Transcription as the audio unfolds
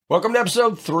Welcome to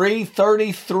episode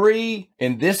 333.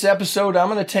 In this episode, I'm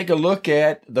going to take a look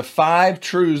at the 5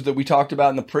 truths that we talked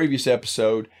about in the previous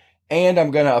episode, and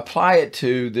I'm going to apply it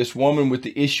to this woman with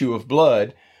the issue of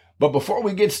blood. But before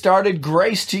we get started,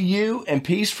 grace to you and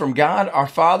peace from God, our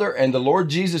Father, and the Lord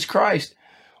Jesus Christ.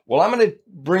 Well, I'm going to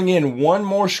bring in one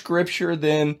more scripture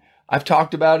than I've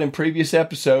talked about in previous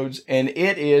episodes, and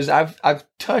it is, I've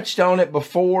touched on it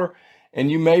before, and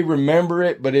you may remember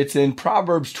it, but it's in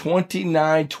Proverbs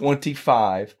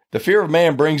 29:25. The fear of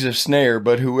man brings a snare,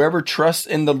 but whoever trusts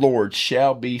in the Lord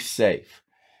shall be safe.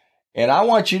 And I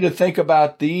want you to think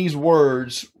about these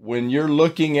words when you're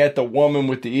looking at the woman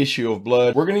with the issue of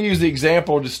blood. We're going to use the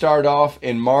example to start off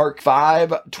in Mark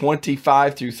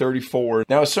 5:25 through 34.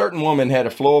 Now, a certain woman had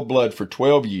a flow of blood for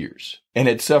 12 years and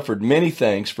had suffered many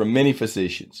things from many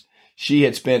physicians. She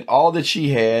had spent all that she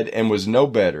had and was no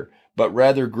better, but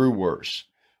rather grew worse.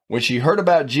 When she heard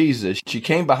about Jesus, she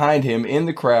came behind him in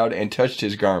the crowd and touched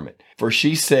his garment. For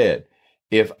she said,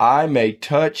 "If I may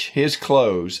touch his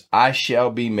clothes, I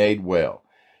shall be made well."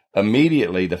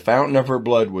 Immediately the fountain of her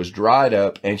blood was dried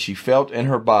up, and she felt in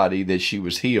her body that she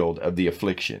was healed of the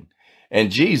affliction.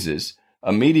 And Jesus,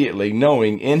 immediately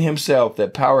knowing in himself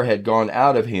that power had gone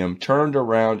out of him, turned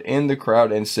around in the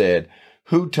crowd and said,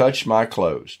 "Who touched my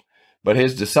clothes?" But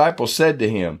his disciples said to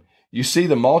him, "You see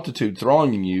the multitude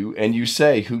thronging you, and you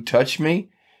say, 'Who touched me?'"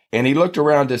 And he looked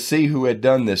around to see who had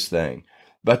done this thing.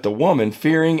 But the woman,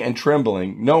 fearing and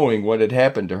trembling, knowing what had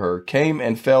happened to her, came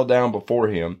and fell down before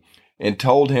him and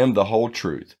told him the whole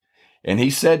truth. And he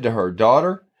said to her,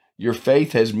 "Daughter, your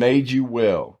faith has made you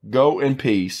well. Go in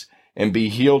peace and be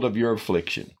healed of your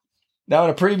affliction." Now, in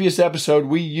a previous episode,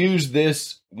 we used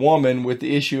this woman with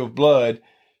the issue of blood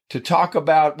to talk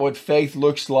about what faith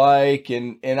looks like.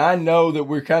 And I know that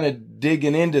we're kind of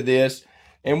digging into this,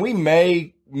 and we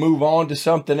may move on to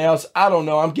something else. I don't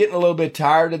know. I'm getting a little bit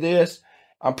tired of this.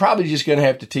 I'm probably just going to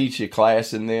have to teach a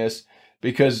class in this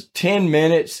because 10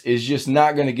 minutes is just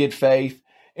not going to get faith.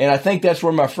 And I think that's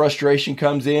where my frustration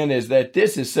comes in, is that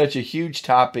this is such a huge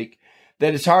topic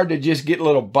that it's hard to just get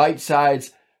little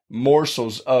bite-sized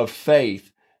morsels of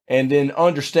faith and then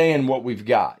understand what we've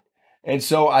got. And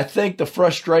so I think the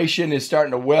frustration is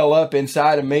starting to well up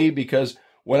inside of me, because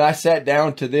when I sat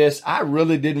down to this, I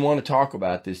really didn't want to talk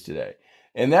about this today.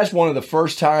 And that's one of the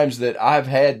first times that I've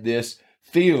had this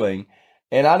feeling.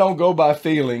 And I don't go by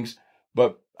feelings,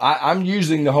 but I'm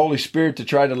using the Holy Spirit to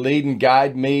try to lead and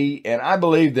guide me. And I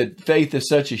believe that faith is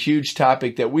such a huge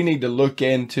topic that we need to look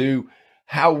into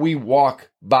how we walk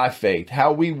by faith,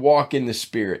 how we walk in the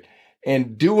Spirit.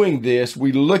 And doing this,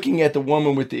 we're looking at the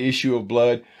woman with the issue of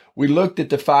blood. We looked at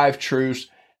the 5 truths,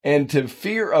 and to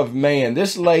fear of man,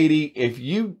 this lady, if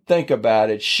you think about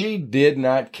it, she did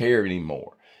not care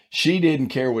anymore. She didn't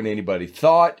care what anybody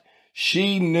thought.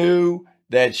 She knew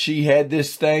that she had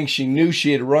this thing. She knew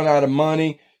she had run out of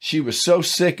money. She was so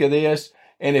sick of this.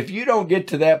 And if you don't get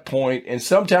to that point, and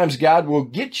sometimes God will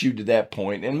get you to that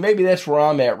point, and maybe that's where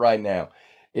I'm at right now,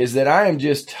 is that I am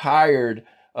just tired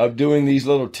of doing these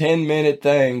little 10-minute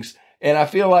things. And I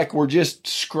feel like we're just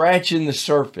scratching the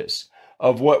surface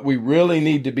of what we really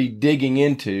need to be digging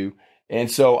into.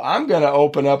 And so I'm going to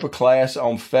open up a class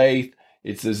on faith.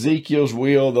 It's Ezekiel's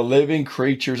wheel, the living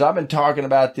creatures. I've been talking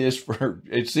about this for,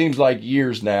 it seems like,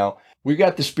 years now. We've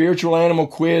got the spiritual animal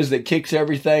quiz that kicks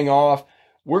everything off.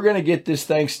 We're going to get this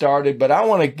thing started, but I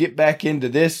want to get back into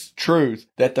this truth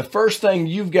that the first thing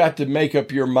you've got to make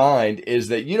up your mind is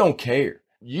that you don't care.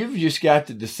 You've just got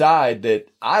to decide that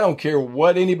I don't care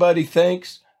what anybody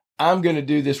thinks. I'm going to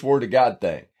do this Word of God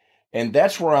thing. And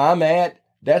that's where I'm at.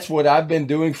 That's what I've been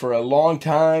doing for a long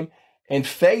time. And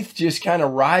faith just kind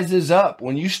of rises up.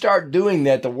 When you start doing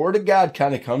that, the Word of God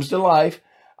kind of comes to life.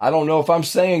 I don't know if I'm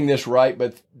saying this right,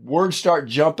 but words start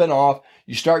jumping off.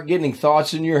 You start getting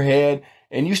thoughts in your head,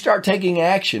 and you start taking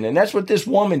action. And that's what this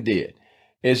woman did,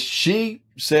 is she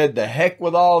said, "The heck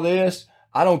with all this.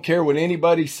 I don't care what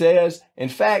anybody says." In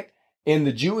fact, in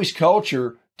the Jewish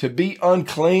culture, to be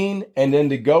unclean and then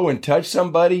to go and touch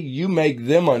somebody, you make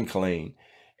them unclean.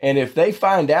 And if they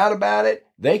find out about it,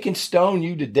 they can stone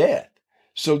you to death.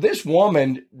 So this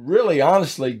woman really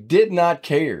honestly did not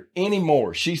care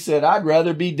anymore. She said, "I'd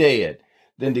rather be dead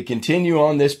than to continue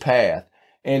on this path."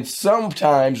 And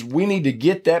sometimes we need to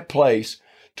get that place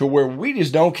to where we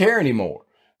just don't care anymore,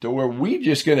 to where we're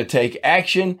just going to take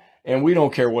action. And we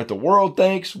don't care what the world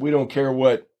thinks. We don't care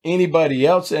what anybody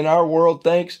else in our world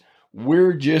thinks.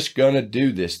 We're just going to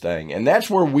do this thing. And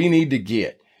that's where we need to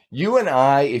get. You and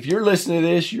I, if you're listening to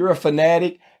this, you're a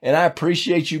fanatic, and I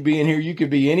appreciate you being here. You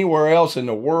could be anywhere else in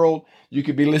the world. You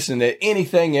could be listening to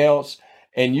anything else,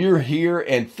 and you're here,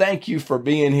 and thank you for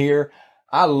being here.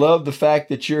 I love the fact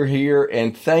that you're here,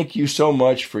 and thank you so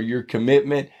much for your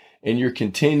commitment and your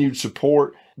continued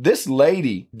support. This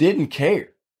lady didn't care.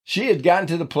 She had gotten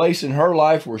to the place in her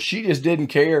life where she just didn't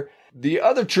care. The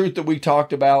other truth that we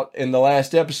talked about in the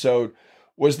last episode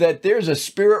was that there's a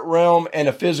spirit realm and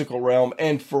a physical realm.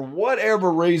 And for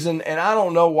whatever reason, and I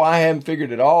don't know why I haven't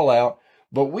figured it all out,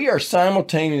 but we are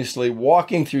simultaneously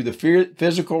walking through the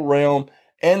physical realm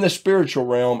and the spiritual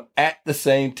realm at the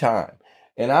same time.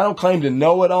 And I don't claim to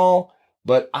know it all,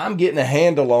 but I'm getting a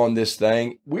handle on this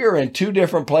thing. We are in two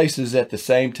different places at the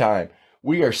same time.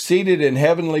 We are seated in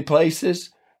heavenly places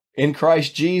in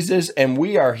Christ Jesus, and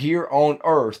we are here on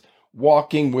earth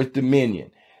walking with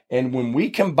dominion. And when we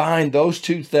combine those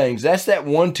two things, that's that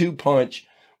 1-2 punch.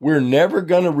 We're never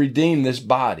going to redeem this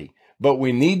body, but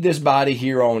we need this body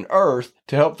here on earth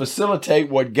to help facilitate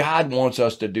what God wants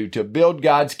us to do, to build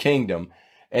God's kingdom.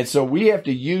 And so we have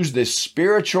to use this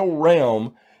spiritual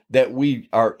realm that we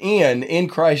are in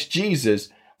Christ Jesus.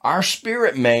 Our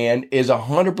spirit man is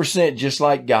 100% just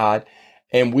like God.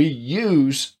 And we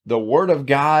use the Word of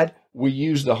God. We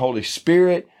use the Holy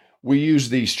Spirit. We use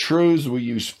these truths. We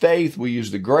use faith. We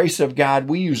use the grace of God.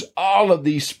 We use all of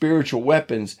these spiritual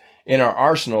weapons in our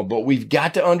arsenal. But we've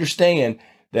got to understand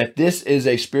that this is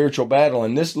a spiritual battle.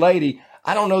 And this lady,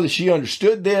 I don't know that she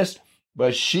understood this,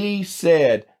 but she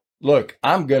said, look,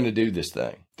 I'm going to do this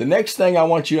thing. The next thing I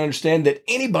want you to understand that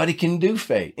anybody can do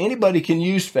faith. Anybody can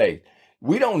use faith.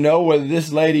 We don't know whether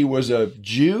this lady was a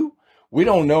Jew. We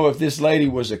don't know if this lady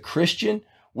was a Christian.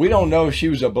 We don't know if she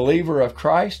was a believer of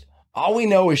Christ. All we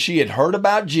know is she had heard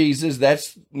about Jesus.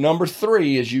 That's number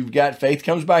 3, is you've got faith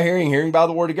comes by hearing, hearing by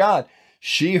the word of God.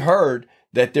 She heard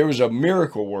that there was a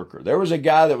miracle worker. There was a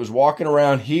guy that was walking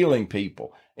around healing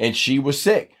people, and she was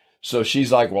sick. So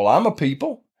she's like, well, I'm a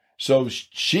people. So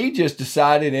she just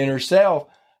decided in herself,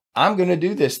 I'm going to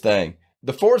do this thing.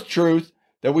 The fourth truth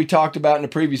that we talked about in the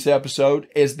previous episode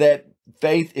is that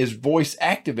faith is voice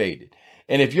activated.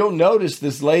 And if you'll notice,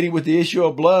 this lady with the issue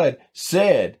of blood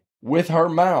said with her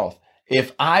mouth,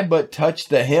 if I but touch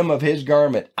the hem of his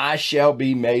garment, I shall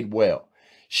be made well.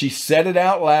 She said it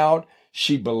out loud.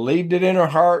 She believed it in her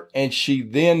heart. And she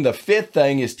then, the fifth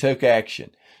thing is took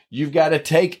action. You've got to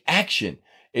take action.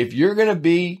 If you're going to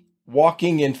be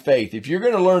walking in faith, if you're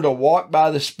going to learn to walk by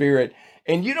the Spirit,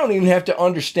 and you don't even have to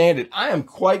understand it. I am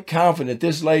quite confident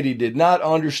this lady did not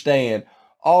understand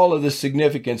all of the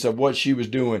significance of what she was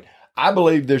doing. I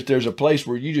believe there's a place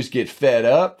where you just get fed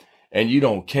up and you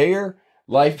don't care.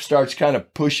 Life starts kind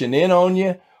of pushing in on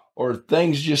you, or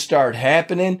things just start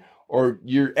happening, or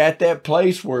you're at that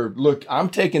place where, look, I'm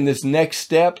taking this next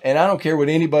step and I don't care what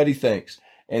anybody thinks.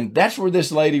 And that's where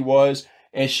this lady was.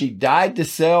 And she died to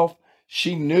self.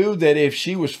 She knew that if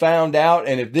she was found out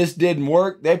and if this didn't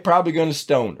work, they're probably going to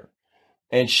stone her.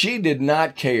 And she did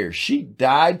not care. She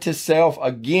died to self.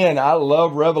 Again, I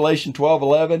love Revelation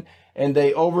 12:11. And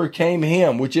they overcame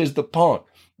him, which is the punk,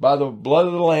 by the blood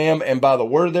of the Lamb and by the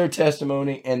word of their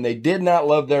testimony. And they did not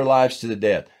love their lives to the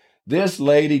death. This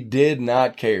lady did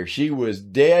not care. She was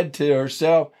dead to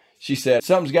herself. She said,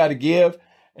 something's got to give.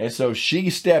 And so she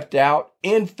stepped out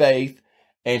in faith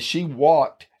and she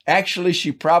walked. Actually,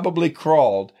 she probably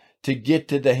crawled to get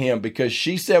to the hem, because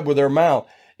she said with her mouth,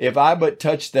 if I but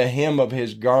touch the hem of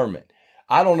his garment.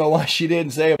 I don't know why she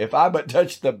didn't say, if I but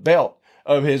touch the belt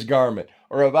of his garment,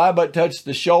 or if I but touch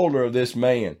the shoulder of this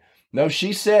man. No,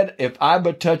 she said, if I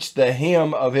but touch the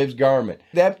hem of his garment.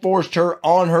 That forced her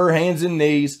on her hands and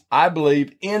knees, I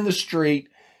believe, in the street.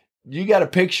 You got to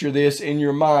picture this in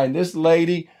your mind. This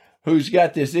lady who's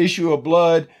got this issue of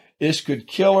blood, this could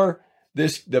kill her.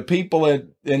 The people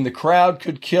in the crowd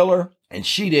could kill her, and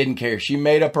she didn't care. She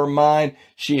made up her mind.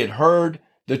 She had heard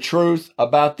the truth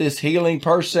about this healing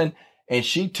person, and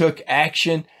she took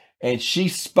action, and she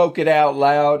spoke it out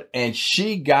loud, and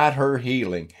she got her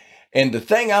healing. And the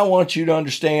thing I want you to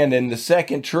understand, and the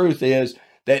second truth is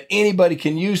that anybody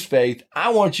can use faith.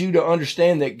 I want you to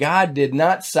understand that God did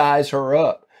not size her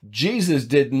up. Jesus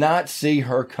did not see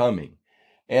her coming.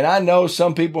 And I know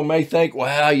some people may think,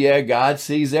 well, yeah, God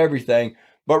sees everything.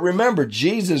 But remember,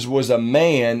 Jesus was a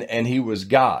man and he was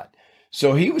God.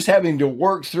 So he was having to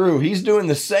work through. He's doing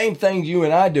the same thing you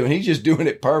and I do, and he's just doing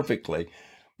it perfectly.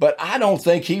 But I don't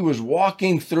think he was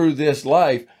walking through this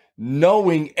life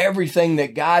knowing everything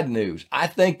that God knew. I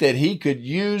think that he could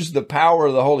use the power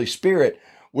of the Holy Spirit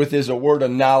with a word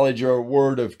of knowledge or a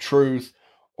word of truth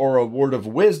or a word of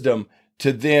wisdom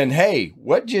to then, hey,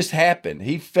 what just happened?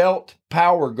 He felt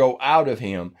power go out of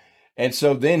him. And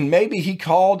so then maybe he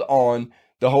called on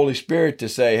the Holy Spirit to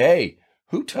say, hey,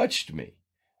 who touched me?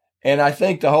 And I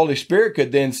think the Holy Spirit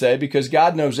could then say, because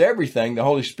God knows everything, the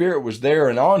Holy Spirit was there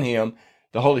and on him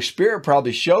The Holy Spirit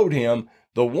probably showed him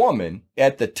the woman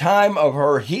at the time of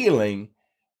her healing.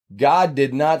 God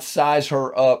did not size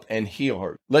her up and heal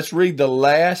her. Let's read the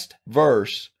last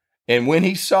verse. And when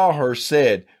he saw her,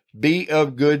 said, "Be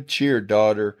of good cheer,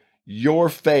 daughter. Your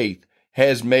faith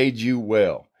has made you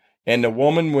well." And the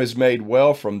woman was made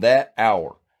well from that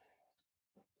hour.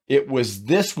 It was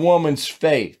this woman's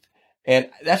faith. And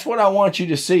that's what I want you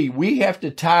to see. We have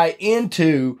to tie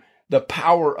into the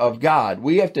power of God.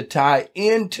 We have to tie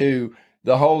into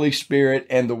the Holy Spirit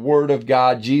and the Word of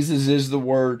God. Jesus is the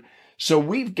Word. So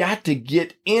we've got to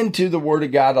get into the Word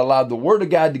of God, allow the Word of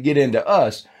God to get into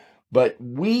us, but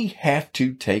we have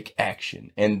to take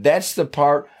action. And that's the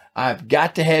part I've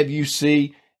got to have you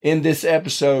see in this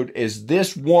episode is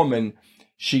this woman,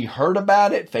 she heard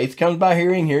about it. Faith comes by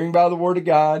hearing, hearing by the Word of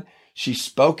God. She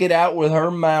spoke it out with her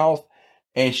mouth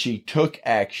and she took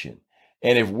action.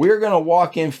 And if we're going to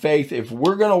walk in faith, if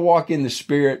we're going to walk in the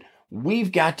Spirit,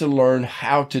 we've got to learn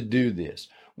how to do this.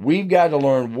 We've got to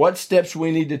learn what steps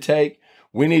we need to take.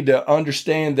 We need to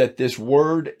understand that this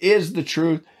word is the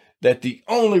truth, that the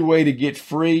only way to get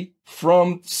free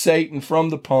from Satan, from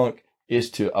the punk,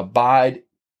 is to abide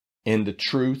in the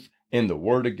truth, in the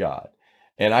Word of God.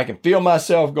 And I can feel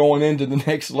myself going into the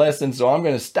next lesson, so I'm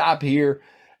going to stop here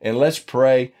and let's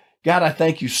pray. God, I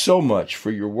thank you so much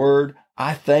for your word.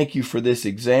 I thank you for this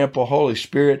example. Holy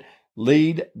Spirit,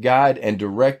 lead, guide, and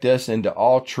direct us into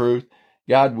all truth.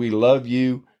 God, we love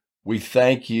you. We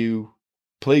thank you.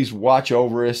 Please watch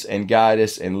over us and guide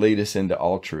us and lead us into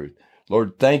all truth.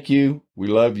 Lord, thank you. We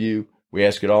love you. We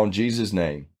ask it all in Jesus'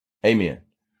 name. Amen.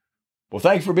 Well,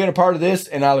 thanks for being a part of this,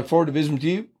 and I look forward to visiting with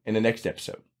you in the next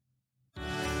episode.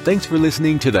 Thanks for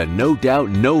listening to the No Doubt,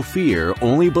 No Fear,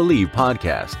 Only Believe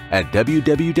podcast at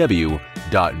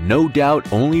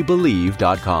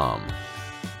www.nodoubtonlybelieve.com.